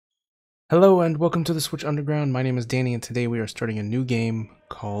Hello and welcome to the Switch Underground. My name is Danny and today we are starting a new game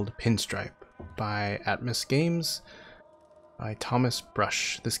called Pinstripe by Atmos Games by Thomas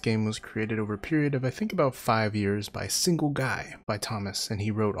Brush. This game was created over a period of I think about 5 years by a single guy, by Thomas, and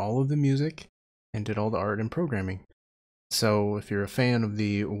he wrote all of the music and did all the art and programming. So if you're a fan of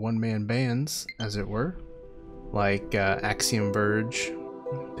the one-man bands, as it were, like Axiom Verge,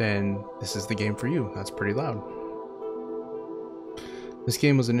 then this is the game for you. That's pretty loud. This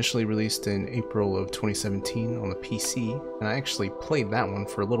game was initially released in April of 2017 on the PC, and I actually played that one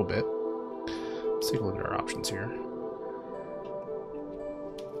for a little bit. Let's take a look at our options here.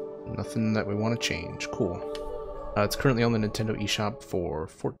 Nothing that we want to change. Cool. It's currently on the Nintendo eShop for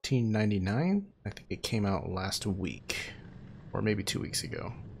 $14.99. I think it came out last week, or maybe 2 weeks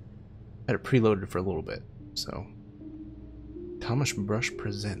ago. I had it preloaded for a little bit, so. Thomas Brush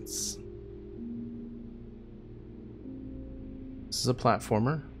presents. This is a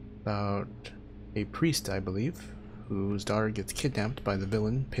platformer about a priest, I believe, whose daughter gets kidnapped by the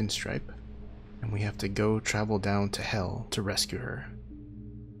villain Pinstripe, and we have to go travel down to hell to rescue her.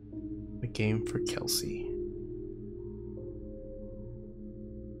 A game for Kelsey.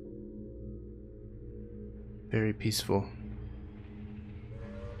 Very peaceful.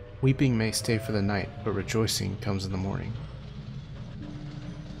 Weeping may stay for the night, but rejoicing comes in the morning.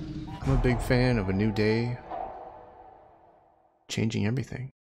 I'm a big fan of a new day, changing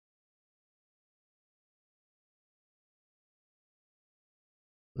everything.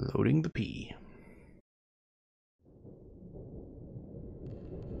 Loading the P.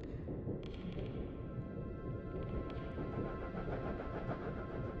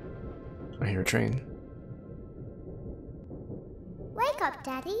 I hear a train. Wake up,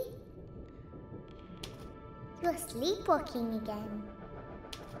 Daddy. You're sleepwalking again.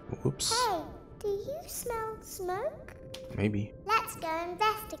 Whoops. Hey, do you smell smoke? Maybe. Let's go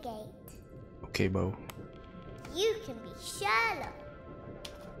investigate. Okay, Bo. You can be Sherlock.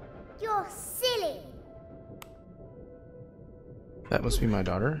 You're silly. That must be my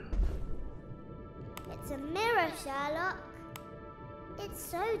daughter. It's a mirror, Sherlock. It's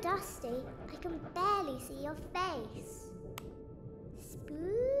so dusty, I can barely see your face.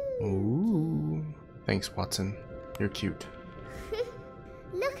 Spooky. Ooh. Thanks, Watson. You're cute.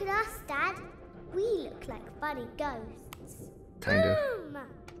 Look at us, Dad. We look like funny ghosts. Kinda. Boom!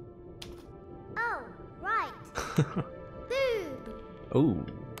 Oh, right. Boom! Oh.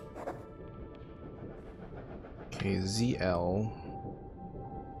 Okay, ZL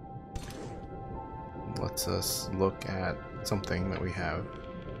lets us look at something that we have.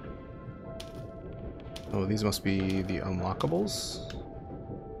 Oh, these must be the unlockables.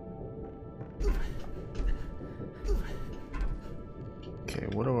 Okay,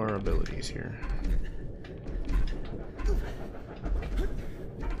 what are our abilities here?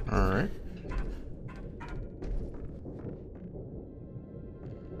 Alright.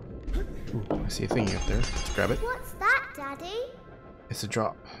 Ooh, I see a thingy up there. Let's grab it. What's that, Daddy? It's a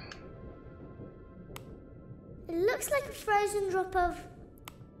drop. It looks like a frozen drop of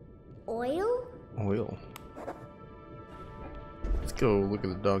oil. Oil. Let's go look at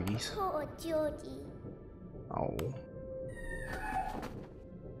the doggies. Poor Georgie. Oh.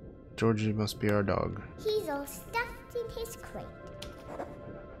 Georgie must be our dog. He's all stuffed in his crate.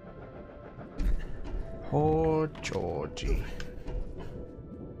 Poor Georgie.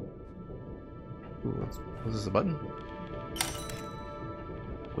 Ooh, was this a button?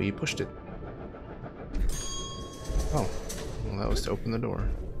 Well, you pushed it. Oh, well, that was to open the door.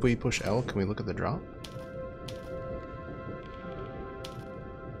 If we push L, can we look at the drop?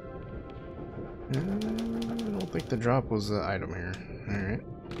 I don't think the drop was the item here. Alright.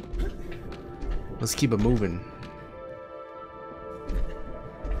 Let's keep it moving.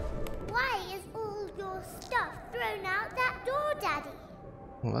 Why is all your stuff thrown out that door, Daddy?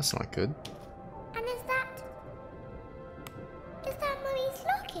 Well, that's not good. And is that Mummy's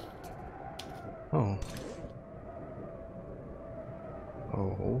locket? Oh.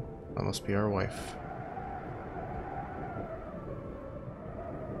 Oh, that must be our wife.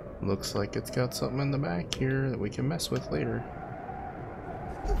 Looks like it's got something in the back here that we can mess with later.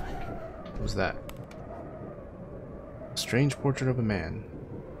 What was that? A strange portrait of a man.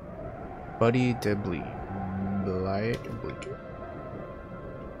 Buddy Debly. Bleak.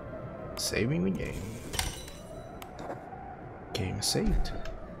 Saving the game. Game saved.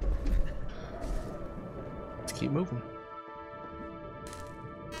 Let's keep moving.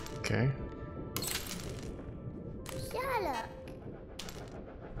 Okay. Sherlock,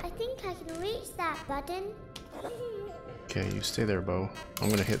 I think I can reach that button. Okay, you stay there, Bo. I'm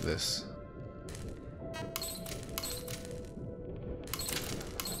gonna hit this.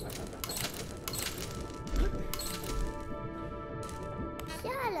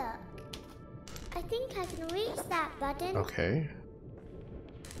 button. Okay.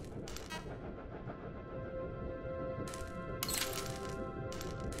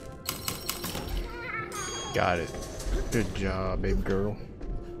 Got it. Good job, babe girl.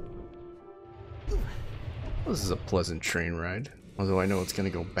 This is a pleasant train ride, although I know it's gonna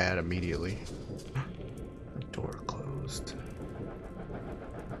go bad immediately. The door closed.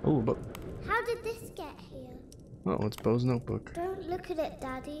 Oh, but How did this get here? oh, it's Bo's notebook. Don't look at it,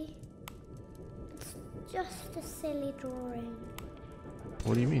 Daddy. It's just a silly drawing.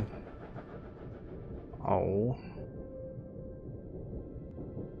 What do you mean? Oh.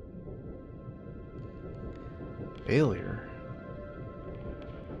 Failure.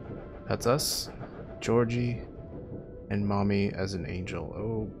 That's us, Georgie, and Mommy as an angel.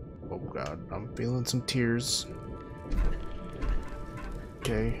 Oh God, I'm feeling some tears.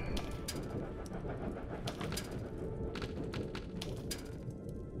 Okay.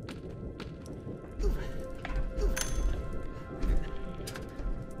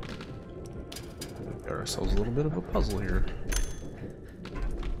 Got ourselves a little bit of a puzzle here.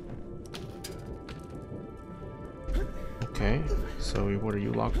 Okay, so what, are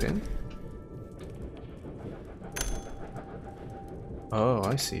you locked in? Oh,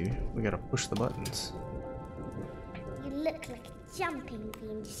 I see. We gotta push the buttons. You look like a jumping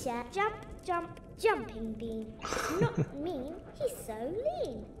bean, Chef. Jump, jump, jumping bean. Not mean, he's so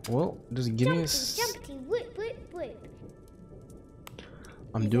lean. Well, just give me a Jumpity, whoop, whoop, whoop.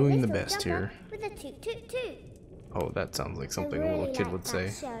 I'm He's doing a the little best jumper here. With a toot, toot, toot. Oh, that sounds like something I a really little kid like would that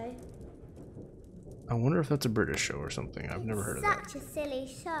say. Show. I wonder if that's a British show or something. I've never heard of that. Such a silly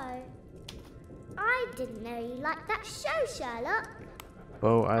show. I didn't know you liked that show, Sherlock.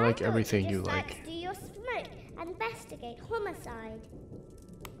 Oh, I like thought everything you just like. like to do your smoke and investigate homicide.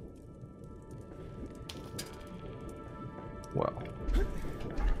 Well,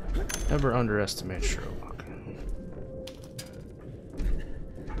 never underestimate Sherlock.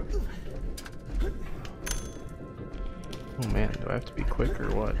 Oh man, do I have to be quick or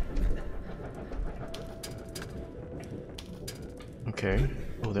what? Okay.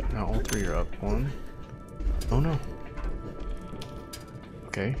 Oh, now all three are up. One. Oh no.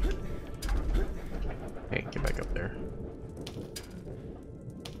 Okay. Hey, get back up there.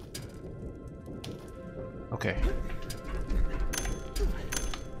 Okay.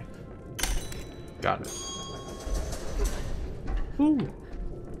 Got it. Ooh.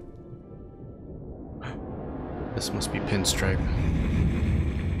 This must be Pinstripe.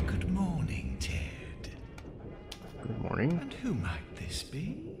 Good morning, Ted. Good morning. And who might this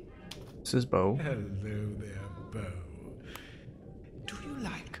be? This is Bo. Hello there, Bo. Do you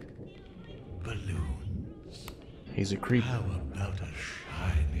like balloons? He's a creep. How about a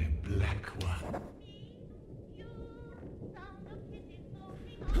shiny black one?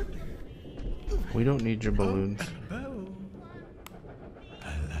 We don't need your balloons. Oh, and Bo,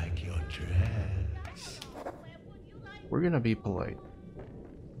 I like your dress. We're gonna be polite.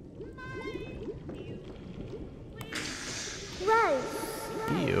 Rose.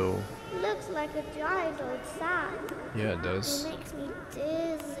 Ew. Looks like a giant old sack. Yeah, it does. It makes me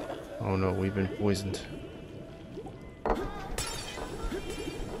dizzy. Oh no, we've been poisoned.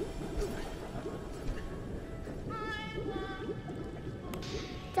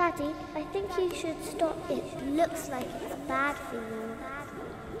 Daddy, I think you should stop. It looks like it's bad for you.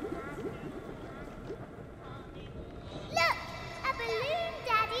 Look! A balloon,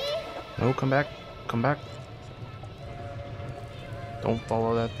 Daddy! No, come back. Come back. Don't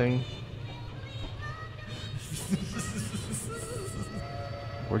follow that thing.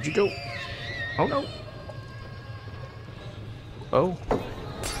 Where'd you go? Oh no. Oh.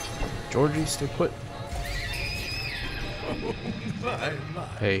 Georgie, stay put. My,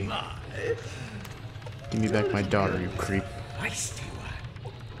 Hey. Give me back my daughter, you creep. feisty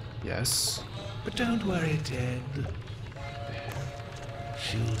one. Yes. But don't worry, Ted.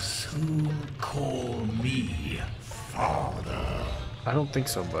 She'll soon call me father. I don't think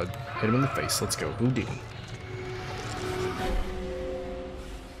so, bud. Hit him in the face. Let's go. Houdini.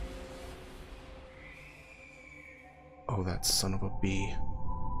 Oh, that son of a bee.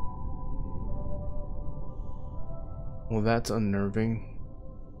 Well, that's unnerving.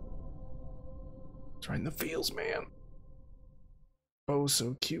 It's right in the feels, man. Oh,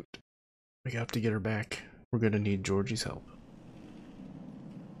 so cute. We have to get her back. We're gonna need Georgie's help.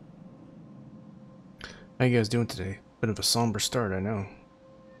 How you guys doing today? Bit of a somber start, I know.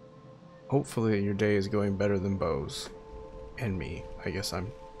 Hopefully your day is going better than Bo's. And me. I guess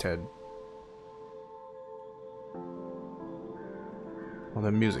I'm Ted. Well,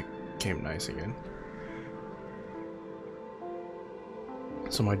 the music came nice again.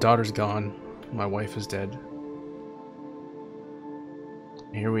 So my daughter's gone. My wife is dead.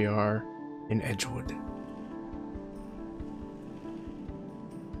 Here we are in Edgewood.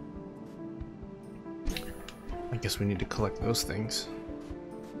 I guess we need to collect those things.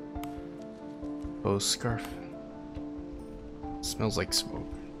 Bose scarf. Smells like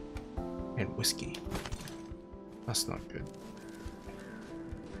smoke. And whiskey. That's not good.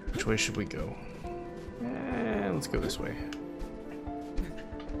 Which way should we go? Let's go this way.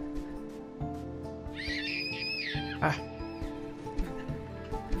 Ah!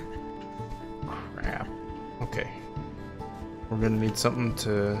 Crap. Okay. We're gonna need something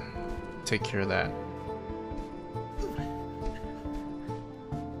to take care of that.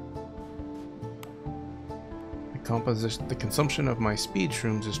 The consumption of my speed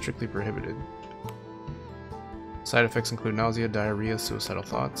shrooms is strictly prohibited. Side effects include nausea, diarrhea, suicidal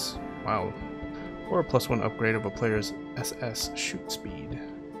thoughts. Wow. Or a +1 upgrade of a player's SS shoot speed.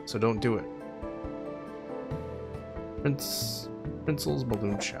 So don't do it. Princel's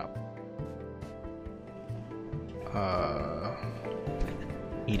Balloon Shop.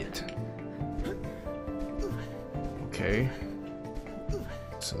 Eat it. Okay.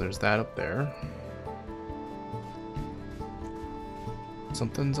 So there's that up there.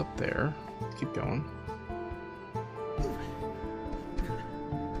 Something's up there. Let's keep going.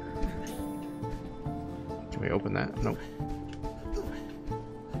 Can we open that? Nope.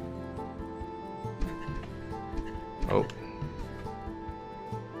 Oh.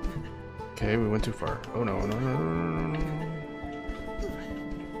 Okay, we went too far. Oh no, no, no, no, no, no.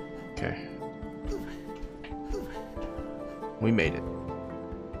 Okay. We made it.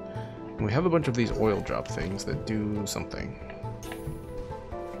 And we have a bunch of these oil drop things that do something.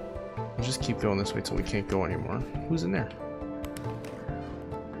 We'll just keep going this way till we can't go anymore. Who's in there?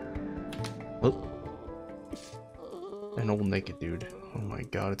 Oh. An old naked dude. Oh my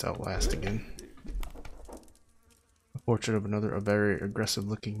god, it's Outlast again. A portrait of a very aggressive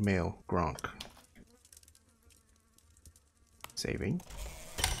looking male. Gronk. Saving.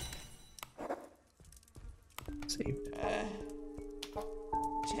 Saved.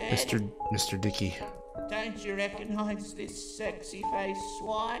 Mr. Dickey. Don't you recognize this sexy faced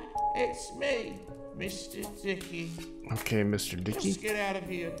swine? It's me, Mr. Dickey. Okay, Mr. Dickey. Just get out of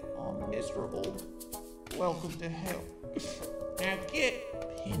here. I'm miserable. Welcome to hell. Now get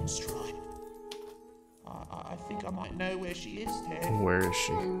Pinstripe. I think I might know where she is, Ted. Where is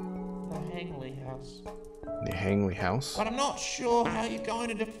she? The Hangley house. The Hangley house? But I'm not sure how you're going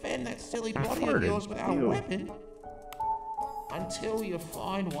to defend that silly body of yours without a weapon. Until you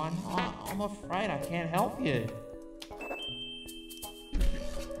find one, I'm afraid I can't help you.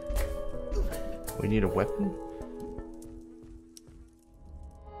 We need a weapon?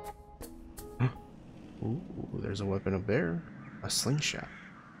 Ooh, there's a weapon up there. A slingshot.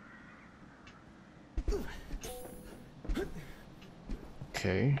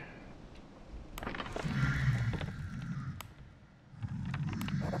 Okay.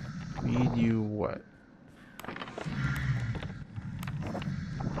 Feed you what?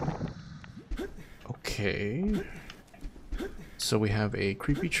 Okay. So we have a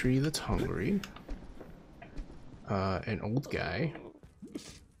creepy tree that's hungry. An old guy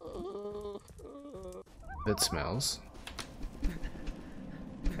that smells.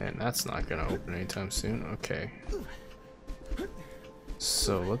 And that's not gonna open anytime soon. Okay.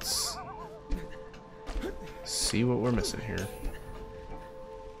 So let's see what we're missing here.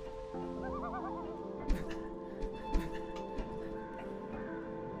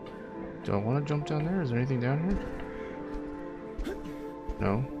 Do I want to jump down there? Is there anything down here?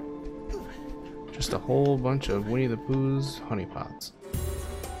 No. Just a whole bunch of Winnie the Pooh's honeypots.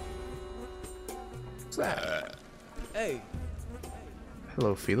 What's that? Hey.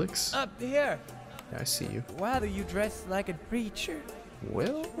 Hello, Felix. Up here. Yeah, I see you. Why do you dress like a preacher?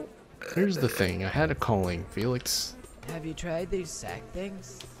 Well, here's the thing. I had a calling, Felix. Have you tried these sack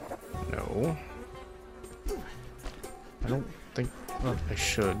things? No. I don't think I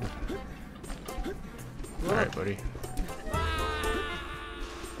should. Alright, buddy.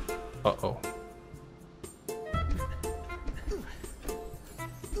 Uh-oh.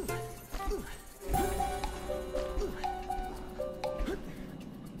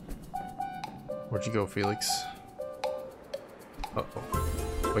 Where'd you go, Felix?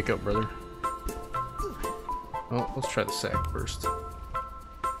 Uh-oh. Wake up, brother. Oh, let's try the sack first.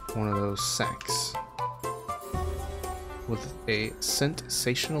 One of those sacks. With a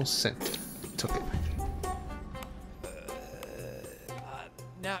sensational scent. Took it.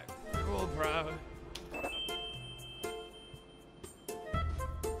 Not cool, bro.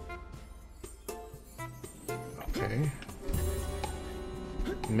 Okay.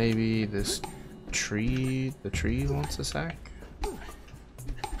 Maybe this tree, the tree wants a sack?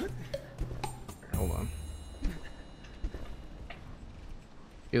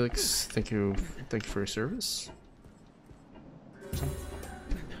 Felix, thank you for your service.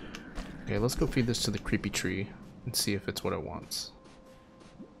 Okay, let's go feed this to the creepy tree and see if it's what it wants.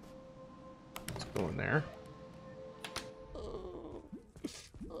 Let's go in there.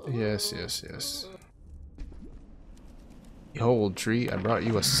 Yes, yes, yes. Behold, tree, I brought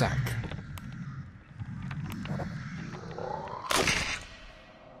you a sack.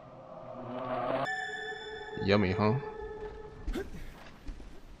 Yummy, huh?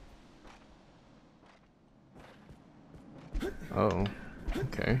 Oh,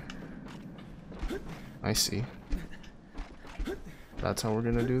 okay. I see. That's how we're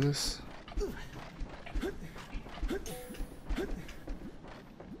gonna do this?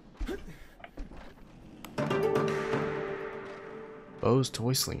 Bo's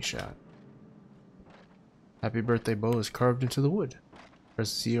toy slingshot. Happy birthday, Bo is carved into the wood. Press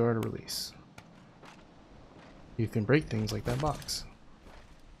ZR to release. You can break things like that box.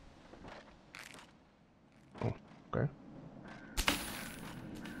 Oh, okay.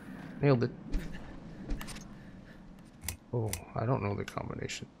 Nailed it. Oh, I don't know the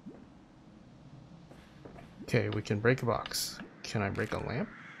combination. Okay, we can break a box. Can I break a lamp?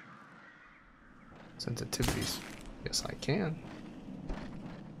 Sensitivities. Yes, I can.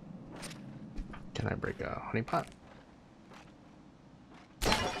 Can I break a honey pot?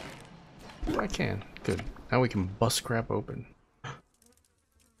 I can. Good. Now we can bust crap open.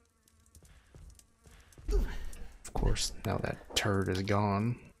 Of course, now that turd is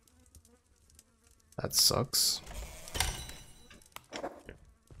gone. That sucks.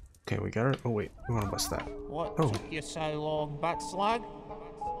 Okay, we got it. Oh wait, we want to bust that. What Oh. took you so long, butt slug?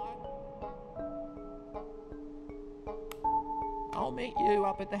 I'll meet you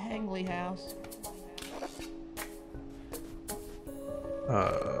up at the Hangley house.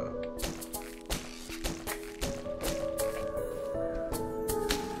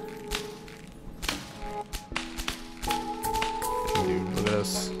 Dude, look at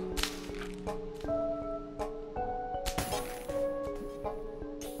us.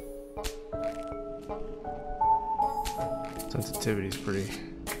 Sensitivity's pretty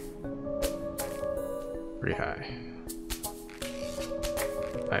high.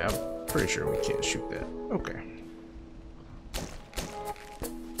 I'm pretty sure we can't shoot that. Okay.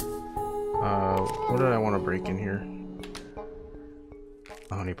 What did I want to break in here?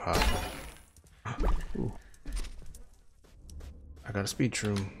 A honey pot. Ooh. I got a speed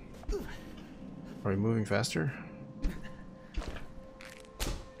shroom. Are we moving faster?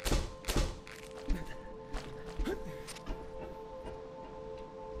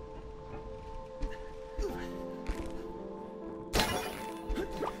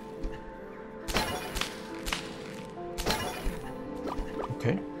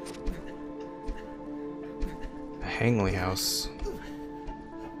 Okay. The Hangley house.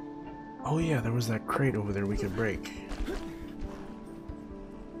 Oh yeah, there was that crate over there we could break.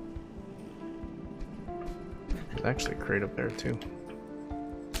 There's actually a crate up there too.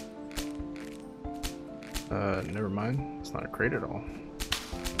 Never mind. It's not a crate at all.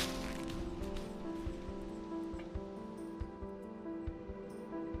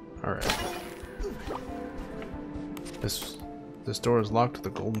 Alright. This door is locked with a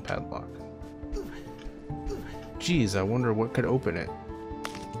golden padlock. Geez, I wonder what could open it.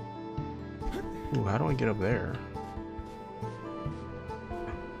 Ooh, how do I get up there?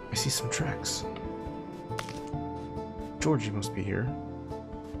 I see some tracks. Georgie must be here.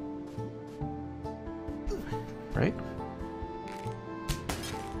 Right?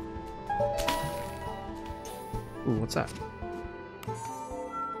 Ooh, what's that?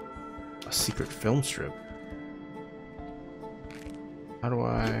 A secret film strip. How do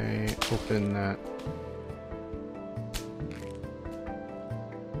I open that?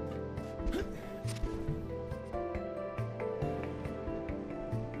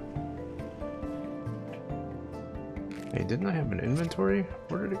 Hey, didn't I have an inventory?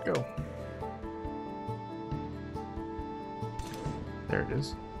 Where did it go? There it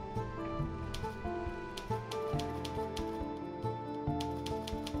is.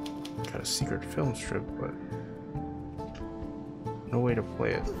 Got a secret film strip, but no way to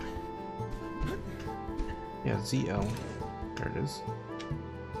play it. Yeah, ZL. There it is.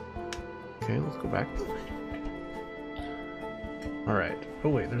 Okay, let's go back. Alright. Oh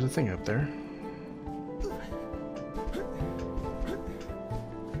wait, there's a thing up there.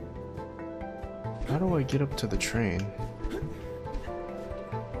 How do I get up to the train?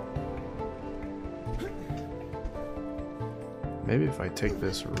 Maybe if I take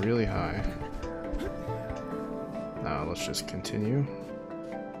this really high. Let's just continue.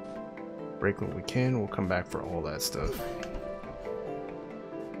 Break what we can, we'll come back for all that stuff.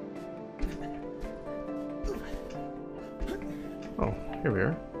 here we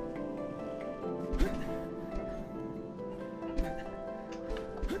are.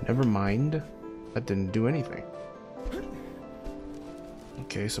 Never mind. That didn't do anything.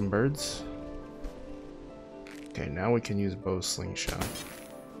 Okay, some birds. Okay, now we can use bow slingshot.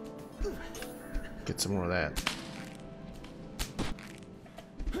 Get some more of that.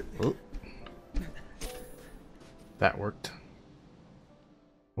 Oh. That worked.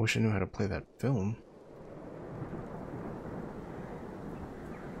 I wish I knew how to play that film.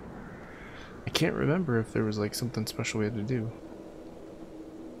 I can't remember if there was like something special we had to do.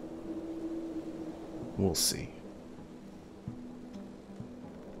 We'll see.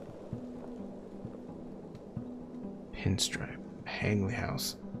 Pinstripe, Hangley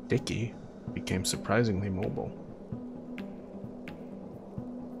House. Dickie became surprisingly mobile.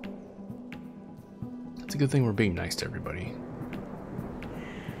 It's a good thing we're being nice to everybody.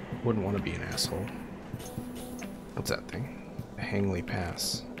 Wouldn't want to be an asshole. What's that thing? A Hangley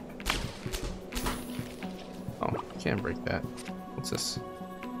Pass. Oh, can't break that. What's this?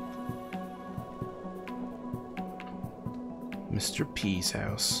 Mr. P's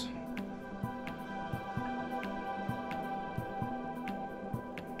house.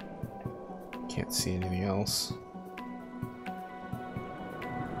 Can't see anything else.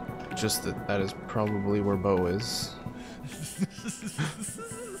 Just that that is probably where Bo is.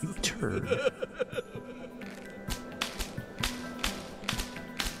 You turd.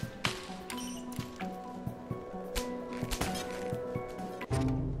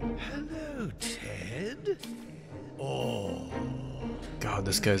 Hello, Ted. Oh, God,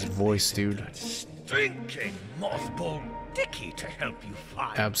 this guy's voice, dude. stinking mothball Dickie to help you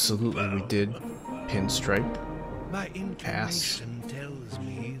find. Absolutely, we did. Pinstripe. My intuition tells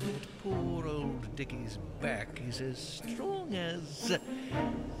me that poor old Dickie's back is as strong as a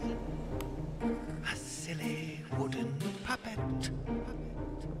silly wooden puppet.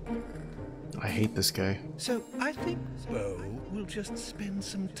 I hate this guy. So I think Bo will just spend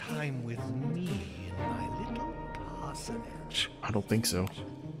some time with me in my little parsonage. I don't think so.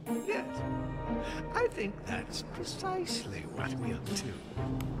 Yes, I think that's precisely what we'll do.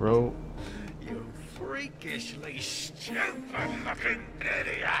 Bro, You freakishly stupid-looking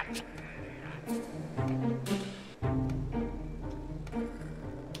idiot!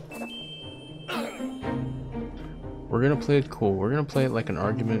 we're gonna play it cool. We're gonna play it like an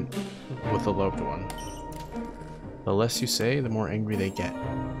argument with a loved one. The less you say, the more angry they get.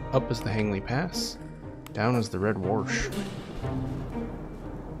 Up is the Hangley Pass. Down is the Red Wash.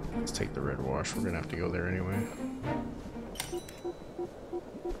 Let's take the Red Wash. We're gonna have to go there anyway.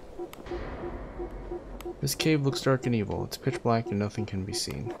 This cave looks dark and evil. It's pitch black and nothing can be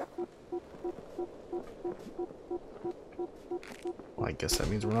seen. Well, I guess that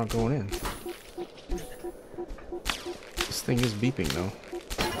means we're not going in. This thing is beeping though.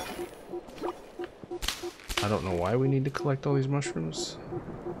 I don't know why we need to collect all these mushrooms,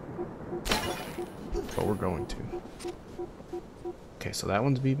 but we're going to. Okay, so that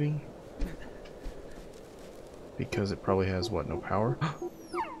one's beeping because it probably has what, no power?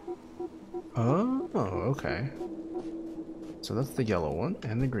 Oh, okay. So that's the yellow one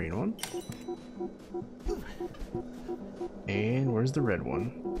and the green one. And where's the red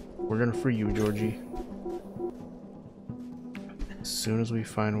one? We're gonna free you, Georgie. As soon as we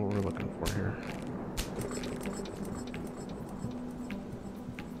find what we're looking for here.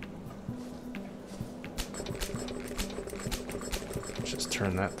 Let's just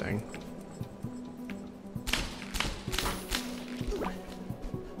turn that thing.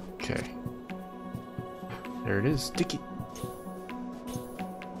 Okay. There it is, Dickie.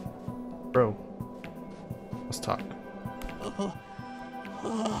 Bro, let's talk.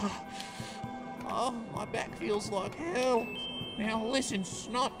 Oh, my back feels like hell. Now listen,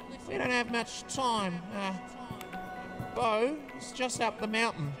 Snot, we don't have much time. Bo is just up the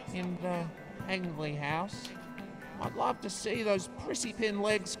mountain in the Hangley House. I'd love to see those prissy pin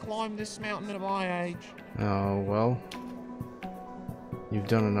legs climb this mountain at my age. Oh, well. You've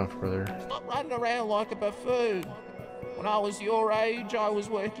done enough, brother. Not running around like a buffoon. When I was your age, I was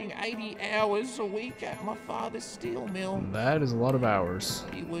working 80 hours a week at my father's steel mill. That is a lot of hours.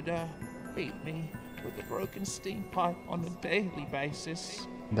 He would beat me with a broken steam pipe on a daily basis.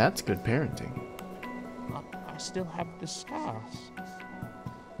 That's good parenting. I still have the scars.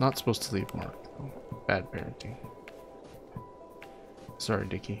 Not supposed to leave mark, though. Bad parenting. Sorry,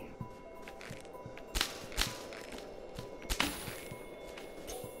 Dickie.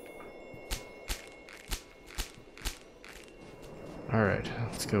 Alright,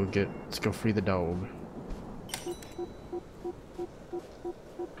 let's go free the dog.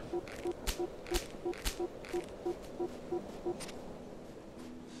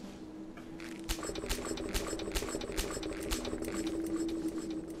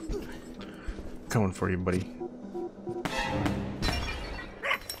 Coming for you, buddy.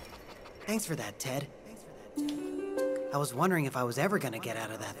 Thanks for that, Ted. I was wondering if I was ever gonna get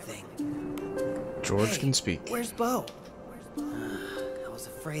out of that thing. George Hey, can speak. Where's Bo? I was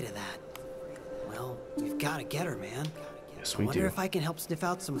afraid of that. Well, we've gotta get her, man. Yes, I we wonder do. if I can help sniff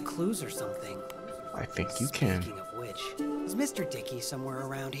out some clues or something. I think you can. Speaking of which, is Mr. Dickey somewhere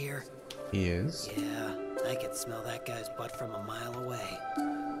around here? He is. Yeah, I could smell that guy's butt from a mile away.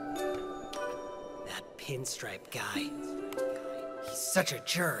 That Pinstripe guy. He's such a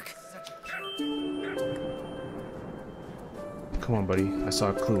jerk. Come on, buddy. I saw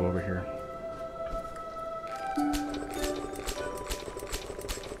a clue over here.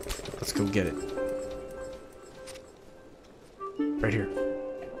 Let's go get it. Right here.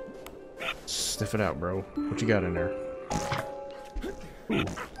 Sniff it out, bro. What you got in there? Ooh.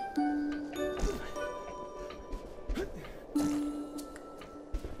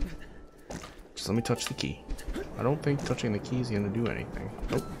 Just let me touch the key. I don't think touching the key is gonna do anything.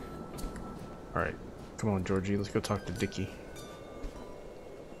 Nope. Alright. Come on, Georgie. Let's go talk to Dickie.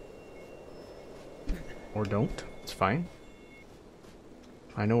 Or don't. It's fine.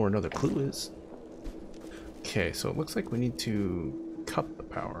 I know where another clue is. Okay, so it looks like we need to cut the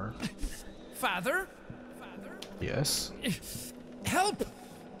power. Father? Yes. Help!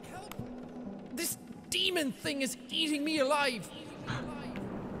 This demon thing is eating me alive.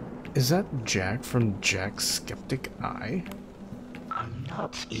 Is that Jack from Jack's Skeptic Eye? I'm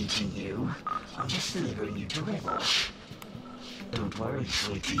not eating you. I'm just delivering you to Atmos. Don't worry,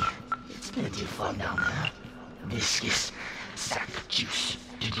 sweetie. It's plenty of fun down there. This is sack juice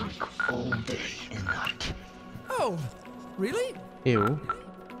to drink all day and night. Oh, really? Ew.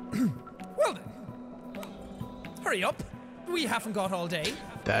 Well then. Hurry up. We haven't got all day.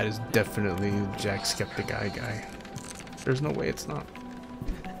 That is definitely Jack Skeptic Eye guy. There's no way it's not.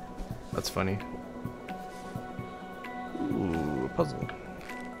 That's funny. Ooh, a puzzle.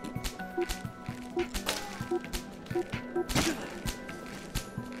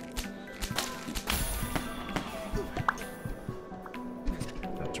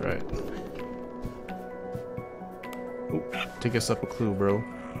 That's right. Ooh, take us up a clue, bro.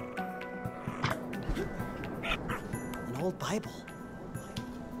 An old Bible.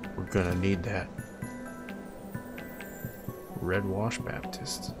 We're gonna need that. Red Wash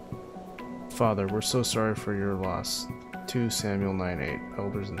Baptist. Father, we're so sorry for your loss. 2 Samuel 9:8,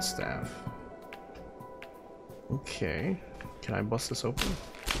 elders and staff. Okay. Can I bust this open?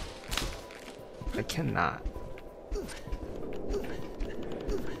 I cannot.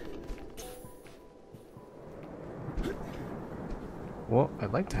 Well,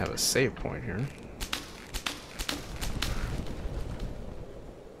 I'd like to have a save point here.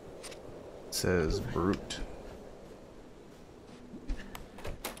 It says brute.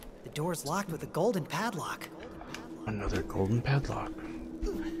 The door's locked with a golden padlock. Another golden padlock.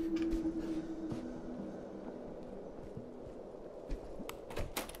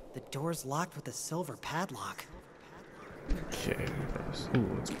 The door's locked with a silver padlock. Okay.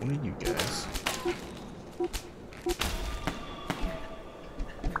 Ooh, it's one of you guys.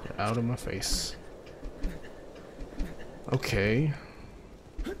 Get out of my face. Okay.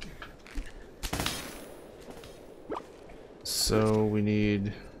 So we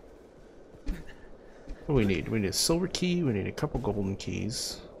need... What do we need? We need a silver key, we need a couple golden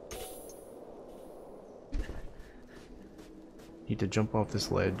keys. Need to jump off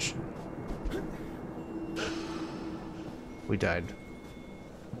this ledge. We died.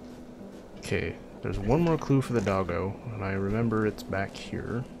 Okay, there's one more clue for the doggo, and I remember it's back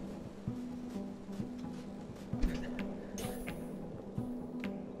here.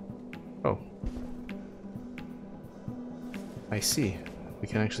 Oh. I see. We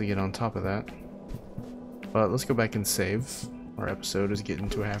can actually get on top of that. But let's go back and save. Our episode is getting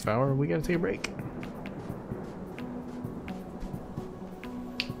to a half hour. We gotta take a break.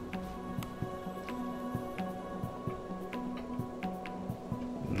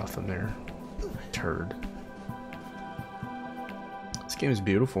 Nothing there. Turd. This game is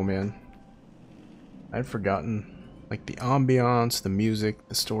beautiful, man. I'd forgotten, like, the ambiance, the music,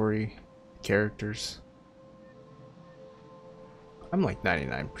 the story, characters. I'm like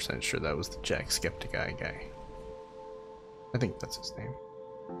 99% sure that was the Jack Skeptic Eye guy. I think that's his name.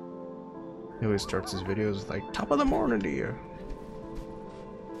 He always starts his videos with like, top of the morning to you.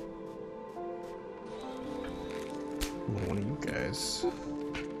 One of you guys.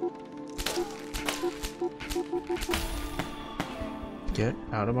 Get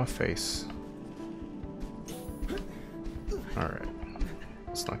out of my face. Alright.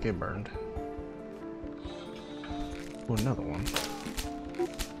 Let's not get burned. Oh, another one.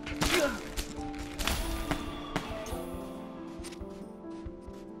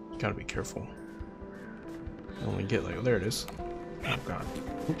 Gotta be careful. I only get like, there it is. Oh god.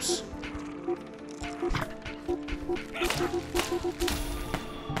 Oops.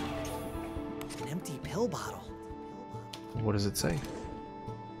 An empty pill bottle. What does it say?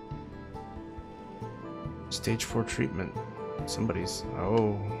 Stage 4 treatment. Somebody's.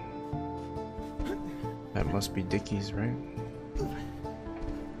 Oh. That must be Dickie's, right?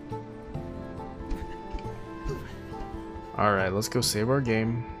 Alright, let's go save our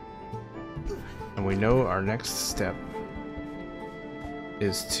game. And we know our next step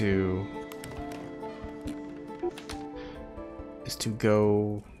is to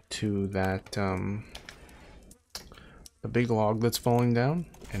go to that the big log that's falling down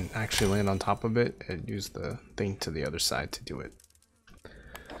and actually land on top of it and use the thing to the other side to do it.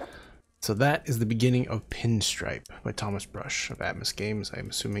 So that is the beginning of Pinstripe by Thomas Brush of Atmos Games. I'm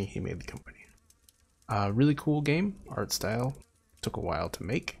assuming he made the company. Really cool game, art style. Took a while to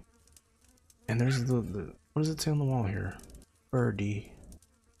make. And there's the what does it say on the wall here? Birdie.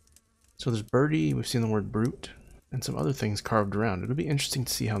 So there's birdie, we've seen the word brute, and some other things carved around. It'll be interesting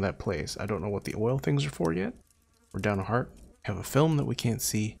to see how that plays. I don't know what the oil things are for yet. We're down a heart. We have a film that we can't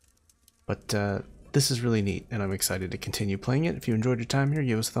see. But this is really neat, and I'm excited to continue playing it. If you enjoyed your time here,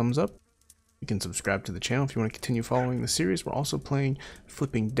 give us a thumbs up. You can subscribe to the channel if you want to continue following the series. We're also playing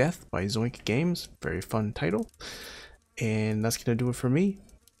Flipping Death by Zoink Games. Very fun title. And that's going to do it for me.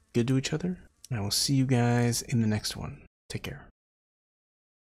 Good to each other. And I will see you guys in the next one. Take care.